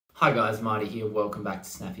Hi guys, Marty here, welcome back to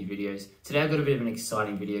Snappy Videos. Today I've got a bit of an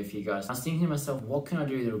exciting video for you guys. I was thinking to myself, what can I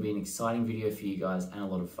do that will be an exciting video for you guys and a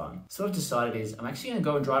lot of fun? So what I've decided is, I'm actually going to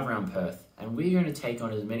go and drive around Perth and we're going to take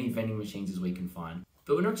on as many vending machines as we can find.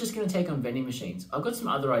 But we're not just going to take on vending machines. I've got some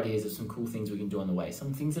other ideas of some cool things we can do on the way,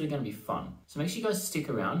 some things that are going to be fun. So make sure you guys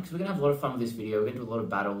stick around because we're going to have a lot of fun with this video, we're going to do a lot of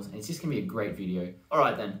battles and it's just going to be a great video.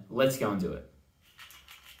 Alright then, let's go and do it.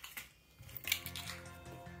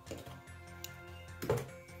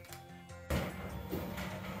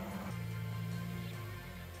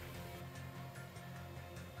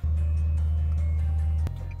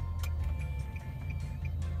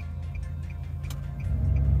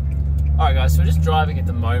 Alright guys, so we're just driving at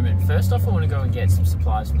the moment. First off, I want to go and get some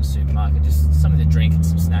supplies from the supermarket, just something to drink and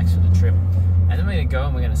some snacks for the trip. And then we're going to go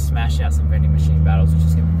and we're going to smash out some vending machine battles, which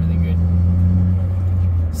is going to be really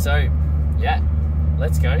good. So, yeah,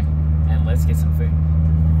 let's go and let's get some food.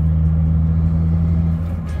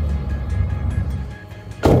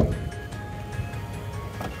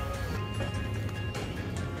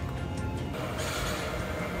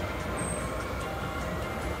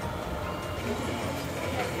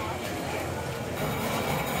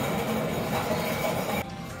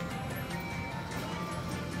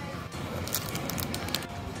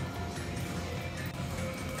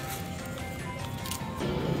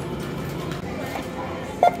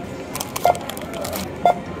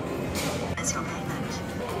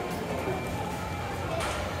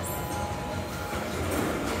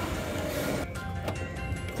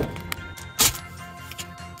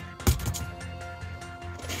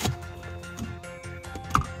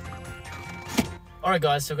 Alright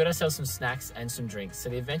guys, so we've got ourselves some snacks and some drinks. So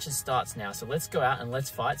the adventure starts now, so let's go out and let's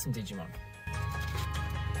fight some Digimon.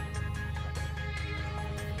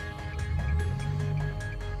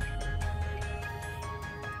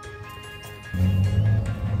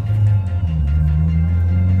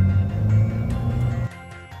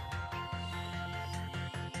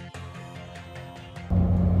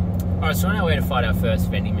 Alright, so we're on our way to fight our first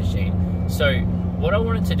vending machine. So what I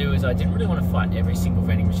wanted to do is I didn't really want to fight every single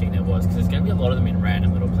vending machine there was because there's going to be a lot of them in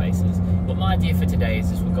random little places. But my idea for today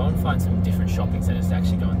is we'll go and find some different shopping centres to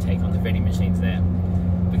actually go and take on the vending machines there.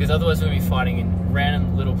 Because otherwise we're going to be fighting in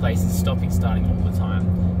random little places, stopping, starting all the time.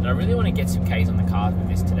 And I really want to get some Ks on the cars with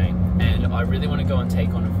this today. And I really want to go and take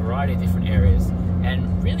on a variety of different areas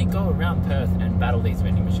and really go around Perth and battle these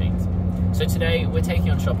vending machines. So today we're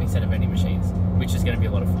taking on shopping centre vending machines, which is going to be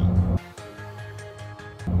a lot of fun.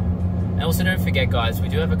 And also don't forget guys, we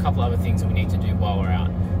do have a couple other things that we need to do while we're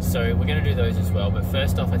out. So we're going to do those as well. But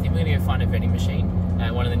first off, I think we're going to go find a vending machine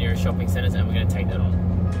at one of the nearest shopping centres and we're going to take that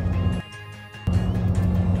on.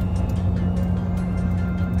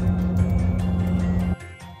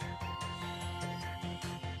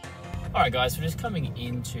 Alright guys, we're just coming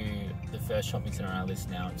into the first shopping centre on our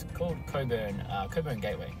list now. It's called Coburn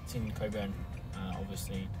Gateway. It's in Coburn,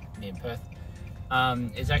 obviously near Perth.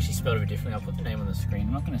 It's actually spelled a bit differently. I'll put the name on the screen.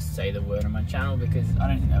 I'm not going to say the word on my channel because I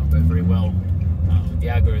don't think that will go very well with the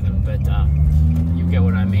algorithm, but you'll get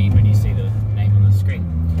what I mean when you see the name on the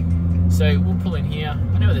screen. So we'll pull in here.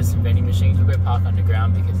 I know there's some vending machines. We'll go park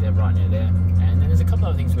underground because they're right near there. And then there's a couple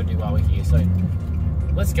other things we'll do while we're here. So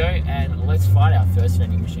let's go and let's fight our first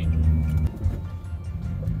vending machine.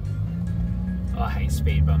 Oh, I hate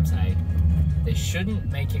speed bumps, hey. They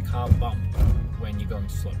shouldn't make your car bump when you're going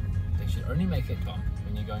slow. They should only make it bump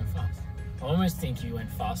when you're going fast. I almost think you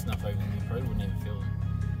went fast enough over them, you probably wouldn't even feel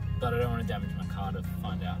them. But I don't want to damage my car to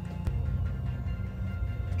find out.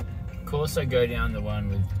 Of course I go down the one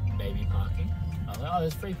with baby parking. I was like, oh,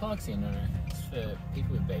 there's free parks here. No, it's for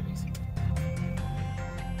people with babies.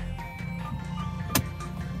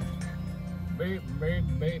 Beep,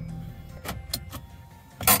 beep, beep.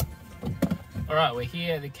 Alright, we're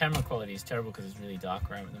here. The camera quality is terrible because it's really dark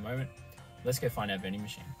around at the moment. Let's go find our vending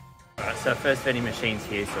machine. Alright, so our first vending machine's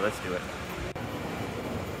here, so let's do it.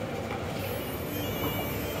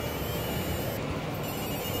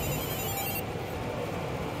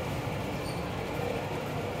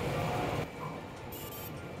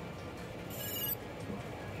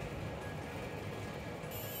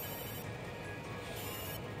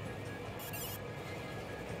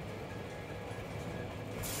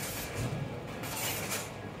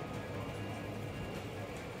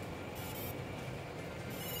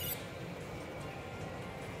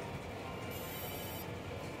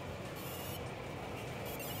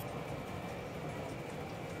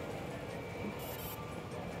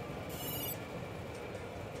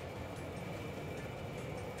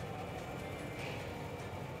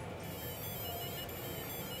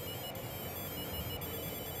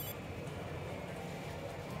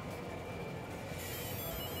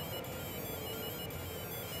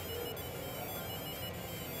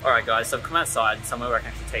 Alright guys, so I've come outside somewhere where I can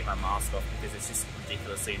actually take my mask off because it's just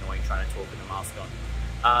ridiculously annoying trying to talk with the mask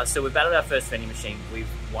on. So we battled our first vending machine. We've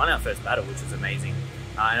won our first battle, which was amazing.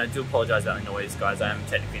 And I do apologise about the noise, guys. I am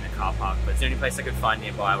technically in a car park, but it's the only place I could find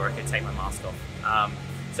nearby where I could take my mask off.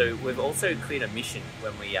 So we've also cleared a mission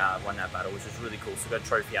when we won that battle, which was really cool. So we got a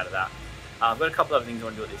trophy out of that. I've got a couple of things I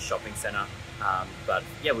want to do at this shopping centre. But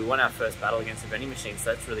yeah, we won our first battle against the vending machine,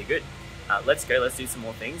 so that's really good. Let's go, let's do some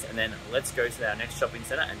more things, and then let's go to our next shopping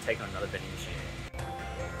centre and take on another vending machine.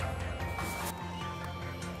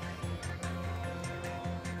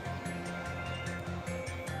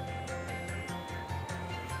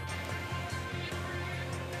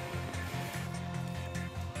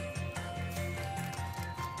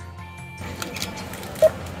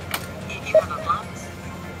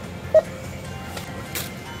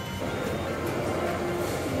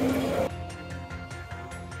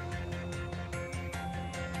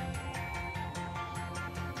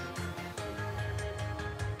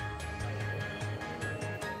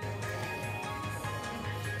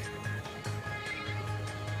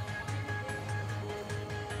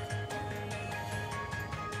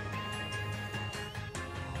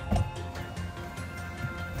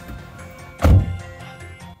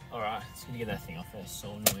 To get that thing off there,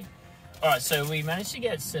 so annoying. Alright, so we managed to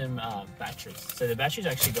get some batteries. So the batteries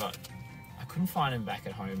actually I couldn't find them back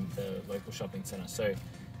at home, the local shopping centre, so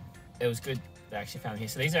it was good they actually found them here.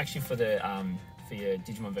 So these are actually for the for your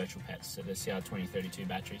Digimon virtual pets, so the CR2032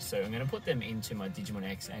 batteries. So I'm going to put them into my Digimon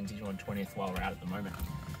X and Digimon 20th while we're out at the moment.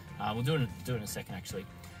 We'll do it in a second actually.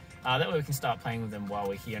 That way we can start playing with them while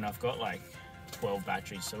we're here, and I've got like 12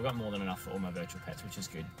 batteries, so we've got more than enough for all my virtual pets, which is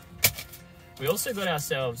good. We also got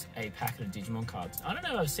ourselves a packet of Digimon cards. I don't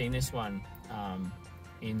know if I've seen this one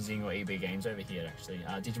in Zing or EB Games over here actually,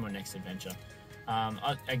 Digimon Next Adventure.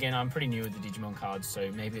 Again, I'm pretty new with the Digimon cards,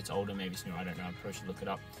 so maybe it's older, maybe it's newer, I don't know, I probably should look it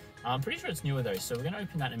up. I'm pretty sure it's newer though, so we're going to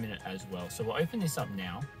open that in a minute as well. So we'll open this up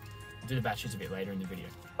now, we'll do the batteries a bit later in the video.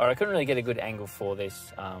 Alright, I couldn't really get a good angle for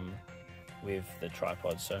this with the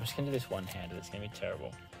tripod, so I'm just going to do this one-handed. It's going to be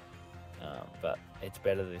terrible, but it's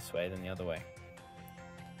better this way than the other way.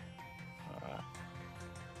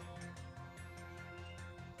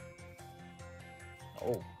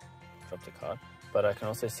 Oh, dropped a card. But I can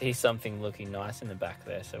also see something looking nice in the back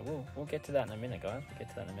there, so we'll get to that in a minute, guys. We'll get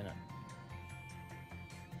to that in a minute.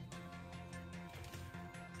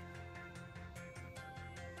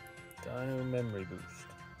 Dino Memory Boost.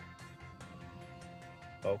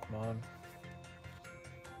 Pokemon.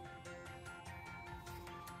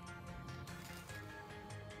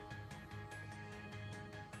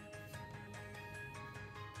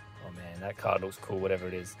 Oh man, that card looks cool, whatever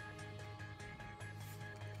it is.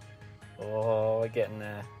 Oh, we're getting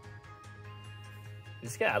there.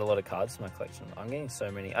 This is going to add a lot of cards to my collection. I'm getting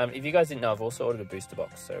so many. If you guys didn't know, I've also ordered a booster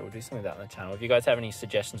box, so we'll do something like that on the channel. If you guys have any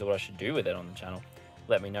suggestions of what I should do with it on the channel,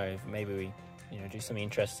 let me know. If maybe we, do something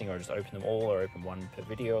interesting, or just open them all, or open one per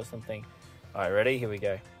video or something. All right, ready? Here we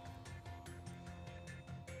go.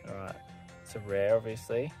 All right, it's a rare,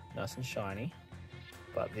 obviously, nice and shiny.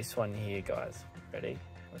 But this one here, guys, ready?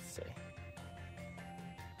 Let's see.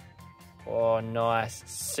 Oh, nice.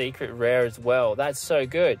 Secret rare as well. That's so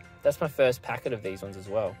good. That's my first packet of these ones as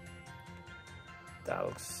well. That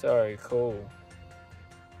looks so cool.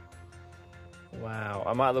 Wow.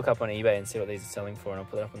 I might look up on eBay and see what these are selling for, and I'll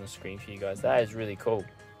put it up on the screen for you guys. That is really cool.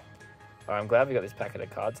 All right, I'm glad we got this packet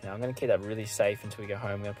of cards now. I'm going to keep that really safe until we go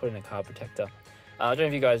home. I'm going to put it in a card protector. I don't know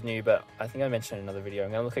if you guys knew, but I think I mentioned in another video,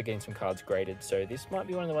 I'm going to look at getting some cards graded. So this might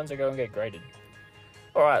be one of the ones I go and get graded.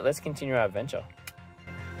 All right, let's continue our adventure.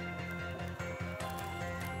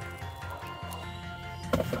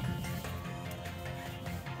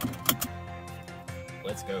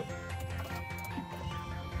 Let's go.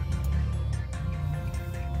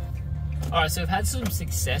 Alright, so we've had some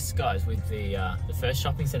success, guys, with the first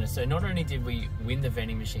shopping centre. So not only did we win the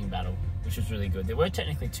vending machine battle, which was really good. There were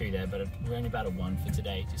technically 2 there, but we only battled 1 for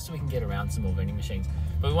today, just so we can get around some more vending machines.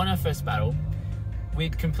 But we won our first battle.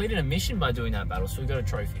 We'd completed a mission by doing that battle, so we got a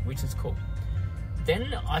trophy, which is cool.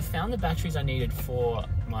 Then I found the batteries I needed for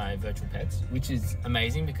my virtual pets, which is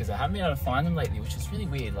amazing because I haven't been able to find them lately, which is really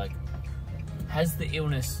weird. Like, has the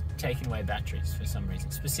illness taken away batteries for some reason,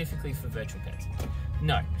 specifically for virtual pets?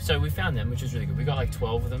 No. So we found them, which is really good. We got like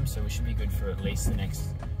 12 of them, so we should be good for at least the next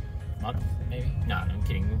month, maybe? No, I'm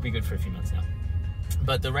kidding. We'll be good for a few months now.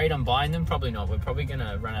 But the rate I'm buying them, probably not. We're probably going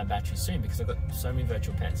to run out of batteries soon because I've got so many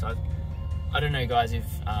virtual pets. I don't know, guys, if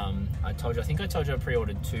I think I told you I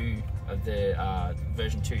pre-ordered 2 of the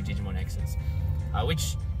version 2 Digimon X's,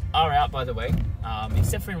 which are out, by the way,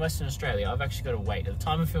 except for in Western Australia. I've actually got to wait. At the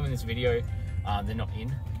time of filming this video, They're not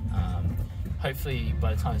in. Hopefully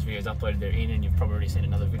by the time this video is uploaded, they're in, and you've probably already seen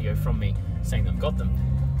another video from me saying I've got them.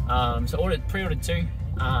 So pre-ordered 2,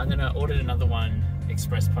 and then I ordered another one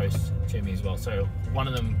express post to me as well. So one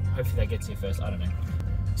of them, hopefully that gets here first, I don't know.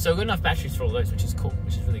 So we've got enough batteries for all those, which is cool,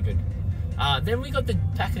 which is really good. Then we got the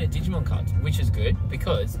packet of Digimon cards, which is good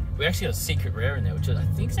because we actually got a secret rare in there, which I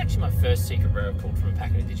think is actually my first secret rare I've pulled from a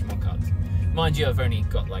packet of Digimon cards. Mind you, I've only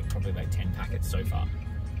got like probably like 10 packets so far,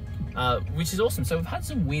 which is awesome. So we've had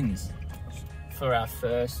some wins for our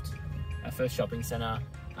first shopping centre,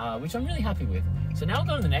 which I'm really happy with. So now we'll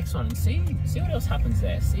go to the next one and see what else happens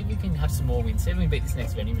there. See if we can have some more wins. See if we can beat this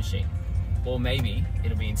next vending machine, or maybe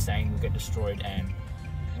it'll be insane. We'll get destroyed and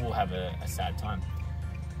we'll have a sad time.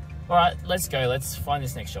 All right, let's go. Let's find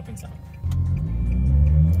this next shopping centre.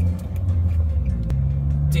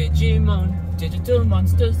 Digimon, digital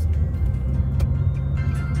monsters.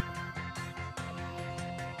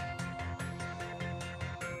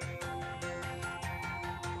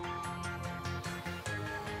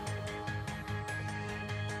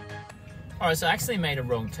 Alright, so I actually made a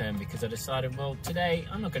wrong turn because I decided, well, today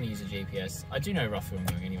I'm not going to use a GPS. I do know roughly where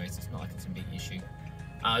I'm going anyway, so it's not like it's a big issue.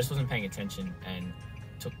 I just wasn't paying attention and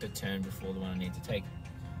took the turn before the one I need to take.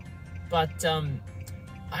 But I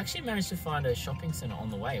actually managed to find a shopping centre on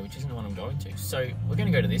the way, which isn't the one I'm going to. So we're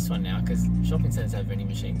going to go to this one now because shopping centres have vending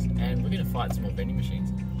machines, and we're going to fight some more vending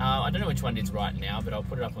machines. I don't know which one it is right now, but I'll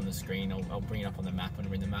put it up on the screen. I'll bring it up on the map when I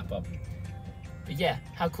bring the map up. But yeah,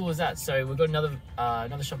 how cool is that? So we've got another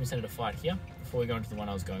shopping centre to fight here before we go into the one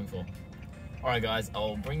I was going for. Alright guys,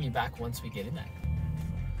 I'll bring you back once we get in there.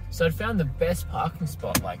 So I'd found the best parking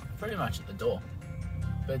spot, like pretty much at the door.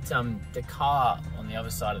 But the car on the other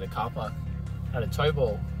side of the car park had a tow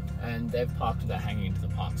ball, and they've parked without hanging into the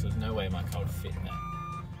park, so there's no way my car would fit in there.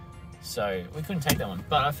 So we couldn't take that one.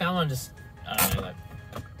 But I found one just, I don't know, like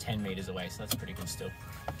 10 meters away, so that's pretty good still.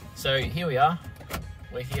 So here we are,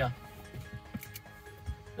 we're here.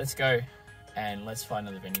 Let's go and let's find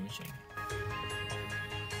another vending machine.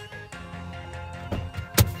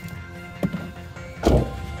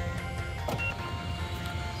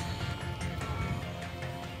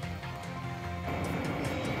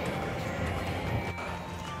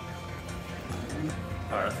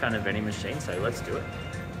 Alright, I found a vending machine, so let's do it.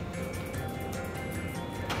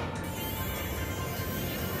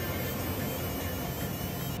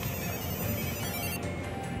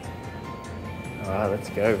 Alright, let's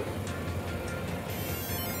go.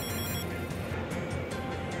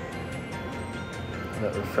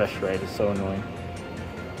 That refresh rate is so annoying.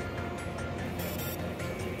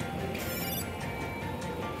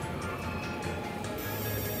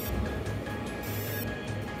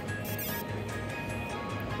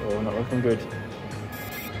 Oh, not looking good.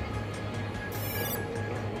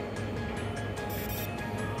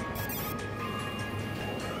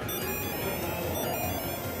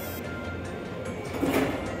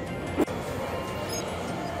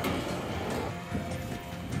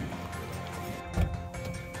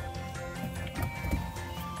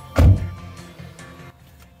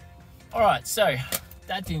 Alright, so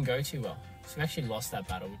that didn't go too well. So we actually lost that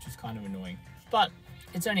battle, which was kind of annoying. But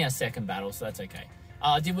it's only our second battle, so that's okay.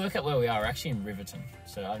 I did work out where we are. We're actually in Riverton.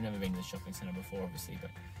 So I've never been to the shopping centre before, obviously.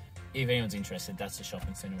 But if anyone's interested, that's the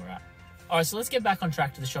shopping centre we're at. Alright, so let's get back on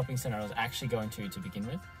track to the shopping centre I was actually going to begin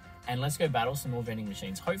with. And let's go battle some more vending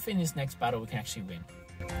machines. Hopefully in this next battle we can actually win.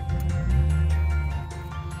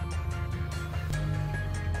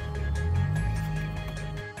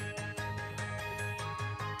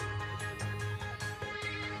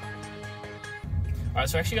 Alright,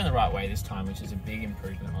 so we're actually going the right way this time, which is a big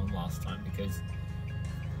improvement on last time because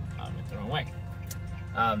I went the wrong way.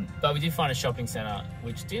 But we did find a shopping centre,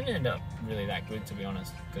 which didn't end up really that good, to be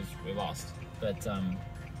honest, because we lost. But it's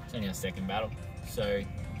only our second battle. So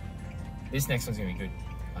this next one's going to be good.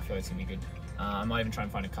 I feel it's going to be good. I might even try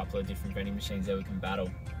and find a couple of different vending machines that we can battle,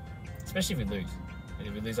 especially if we lose.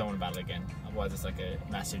 If we lose, I want to battle again. Otherwise, it's like a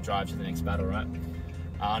massive drive to the next battle, right?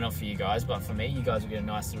 Not for you guys, but for me, you guys will get a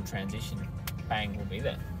nice little transition. Bang, we'll be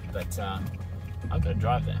there. But I've got to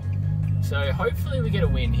drive there. So hopefully we get a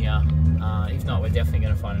win here. If not, we're definitely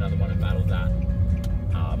going to find another one and battle that.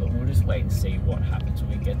 But we'll just wait and see what happens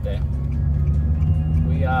when we get there.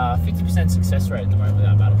 We are 50% success rate at the moment with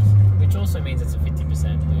our battles, which also means it's a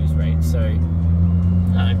 50% lose rate. So,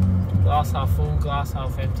 glass half full, glass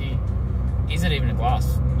half empty. Is it even a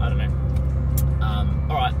glass? I don't know.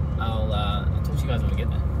 Alright, I'll talk to you guys when we get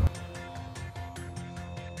there.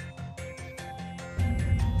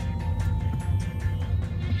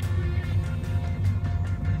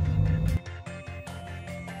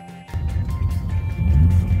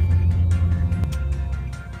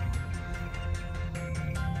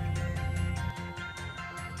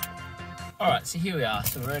 Alright, so here we are.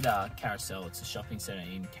 So we're at Carousel. It's a shopping centre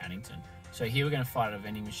in Cannington. So here we're going to fight a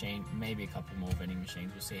vending machine, maybe a couple more vending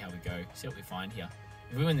machines. We'll see how we go, see what we find here.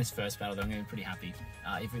 If we win this first battle, then I'm going to be pretty happy.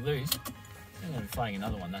 If we lose, I'm going to be fighting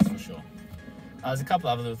another one, that's for sure. There's a couple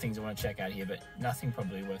other little things I want to check out here, but nothing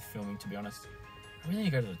probably worth filming, to be honest. I really need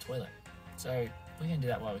to go to the toilet. So we're going to do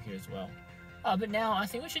that while we're here as well. But now I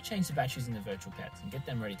think we should change the batteries in the virtual pets and get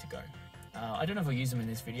them ready to go. I don't know if we'll use them in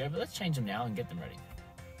this video, but let's change them now and get them ready.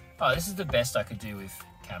 Oh, this is the best I could do with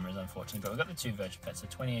cameras, unfortunately, but we've got the two virtual pets, the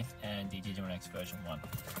 20th and the Digimon X version 1.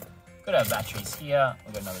 Got our batteries here.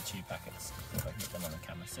 We've got another 2 packets. If I can get them on the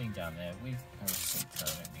camera, sitting down there with a receipt.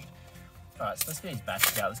 Alright, so let's get these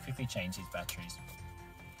batteries out. Let's quickly change these batteries.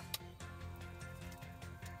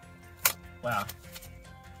 Wow.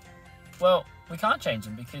 Well, we can't change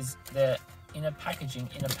them because they're in a packaging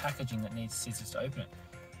that needs scissors to open it.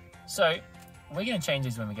 So we're going to change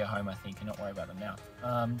these when we get home, I think, and not worry about them now.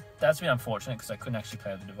 That's been unfortunate because I couldn't actually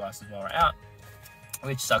play with the devices while we're out,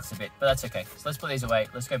 which sucks a bit, but that's okay. So let's put these away.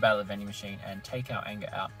 Let's go battle the vending machine and take our anger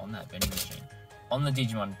out on that vending machine. On the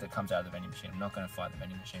Digimon that comes out of the vending machine. I'm not going to fight the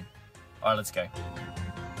vending machine. Alright, let's go.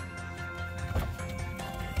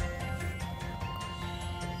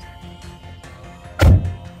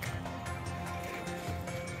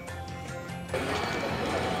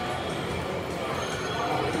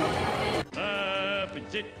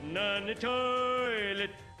 Sitting on the toilet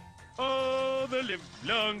all the live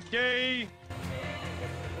long day.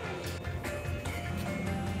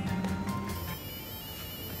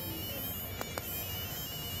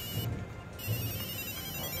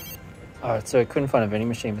 Alright, so I couldn't find a vending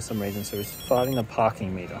machine for some reason, so we're fighting the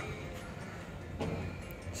parking meter.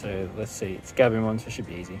 So let's see, it's Gabumon, so it should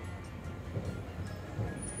be easy.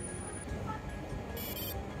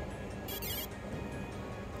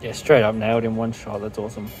 Yeah, straight up nailed in one shot, that's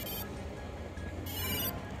awesome.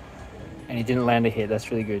 And he didn't land a hit, that's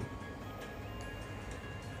really good.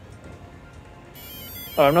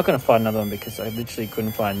 Oh, I'm not going to fight another one because I literally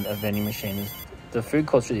couldn't find a vending machine. The food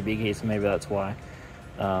court's really big here, so maybe that's why.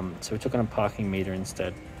 So we took on a parking meter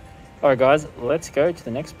instead. Alright guys, let's go to the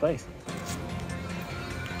next place.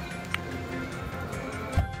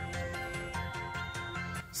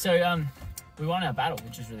 So, we won our battle,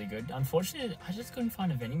 which is really good. Unfortunately, I just couldn't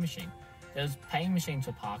find a vending machine. There was paying machines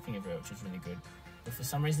for parking everywhere, which was really good. But for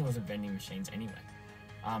some reason, there wasn't vending machines anyway.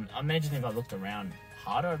 I imagine if I looked around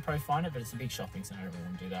harder, I'd probably find it, but it's a big shopping centre, I don't really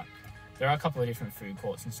want to do that. There are a couple of different food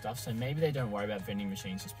courts and stuff, so maybe they don't worry about vending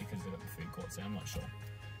machines just because they've got the food courts there, I'm not sure.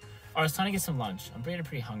 Alright, it's time to get some lunch. I'm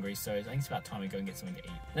pretty hungry, so I think it's about time we go and get something to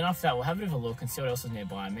eat. Then after that, we'll have a bit of a look and see what else is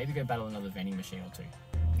nearby, and maybe go battle another vending machine or two.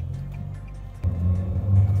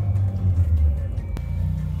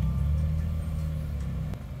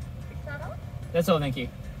 That's all, thank you.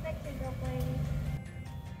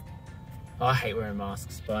 Oh, I hate wearing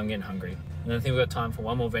masks, but I'm getting hungry. And I think we've got time for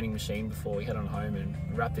one more vending machine before we head on home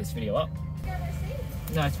and wrap this video up.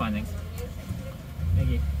 No, it's fine, thanks.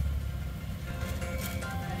 Thank you.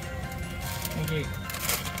 Thank you.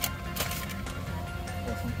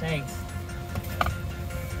 Awesome, thanks.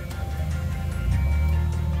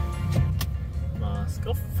 Mask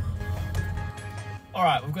off.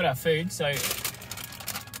 Alright, we've got our food, so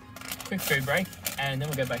quick food break, and then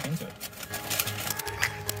we'll get back into it.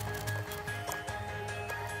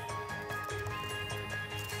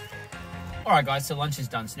 Alright guys, so lunch is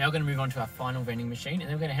done. So now we're going to move on to our final vending machine, and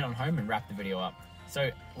then we're going to head on home and wrap the video up.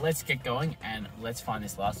 So let's get going, and let's find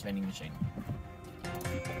this last vending machine.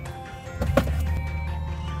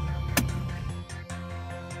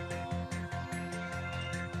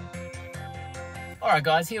 Alright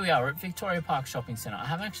guys, here we are. We're at Victoria Park Shopping Centre. I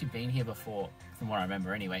haven't actually been here before, from what I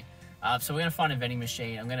remember anyway. So we're going to find a vending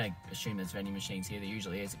machine. I'm going to assume there's vending machines here. There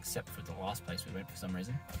usually is, except for the last place we went for some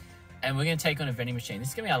reason. And we're going to take on a vending machine. This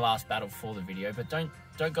is going to be our last battle for the video, but don't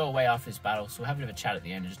go away after this battle. So we'll have a bit of a chat at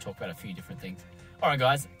the end and just talk about a few different things. Alright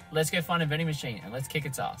guys, let's go find a vending machine and let's kick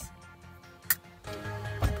its ass.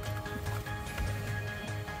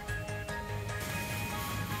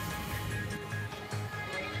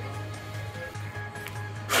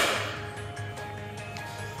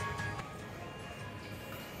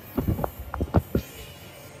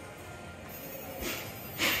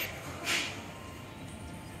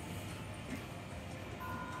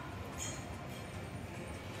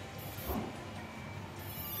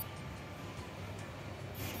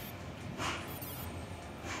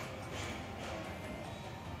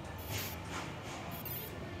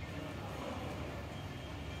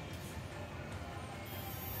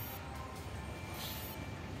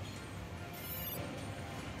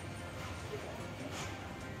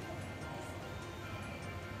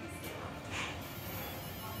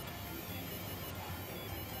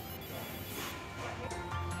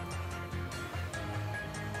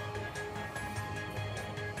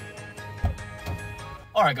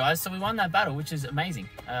 Alright guys, so we won that battle, which is amazing,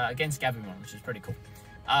 against Gabumon, which is pretty cool.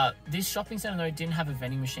 This shopping centre though didn't have a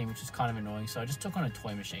vending machine, which is kind of annoying, so I just took on a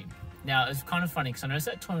toy machine. Now, it's kind of funny, because I noticed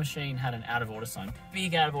that toy machine had an out of order sign,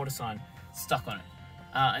 big out of order sign, stuck on it.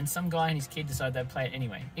 And some guy and his kid decided they'd play it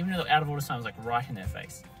anyway, even though the out of order sign was like right in their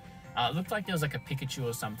face. It looked like there was like a Pikachu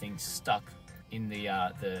or something stuck in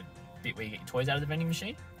the bit where you get your toys out of the vending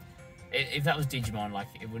machine. If that was Digimon, like,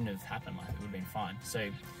 it wouldn't have happened, like, it would have been fine. So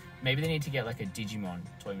maybe they need to get like a Digimon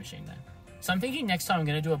toy machine there. So I'm thinking next time I'm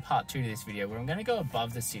going to do a part 2 to this video where I'm going to go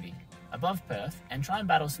above the city, above Perth, and try and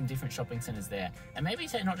battle some different shopping centres there. And maybe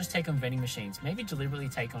not just take on vending machines, maybe deliberately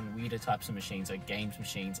take on weirder types of machines like games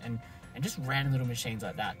machines and just random little machines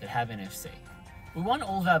like that have NFC. We won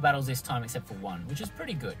all of our battles this time except for one, which is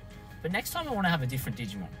pretty good. But next time I want to have a different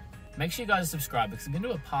Digimon. Make sure you guys subscribe because I'm going to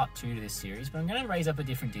do a part 2 to this series, but I'm going to raise up a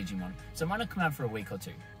different Digimon, so it might not come out for a week or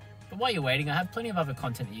 2. But while you're waiting, I have plenty of other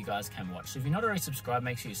content that you guys can watch, so if you're not already subscribed,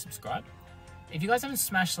 make sure you subscribe. If you guys haven't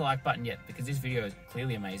smashed the like button yet, because this video is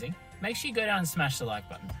clearly amazing, make sure you go down and smash the like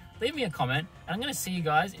button. Leave me a comment, and I'm going to see you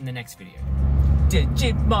guys in the next video.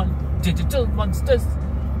 Digimon, digital monsters!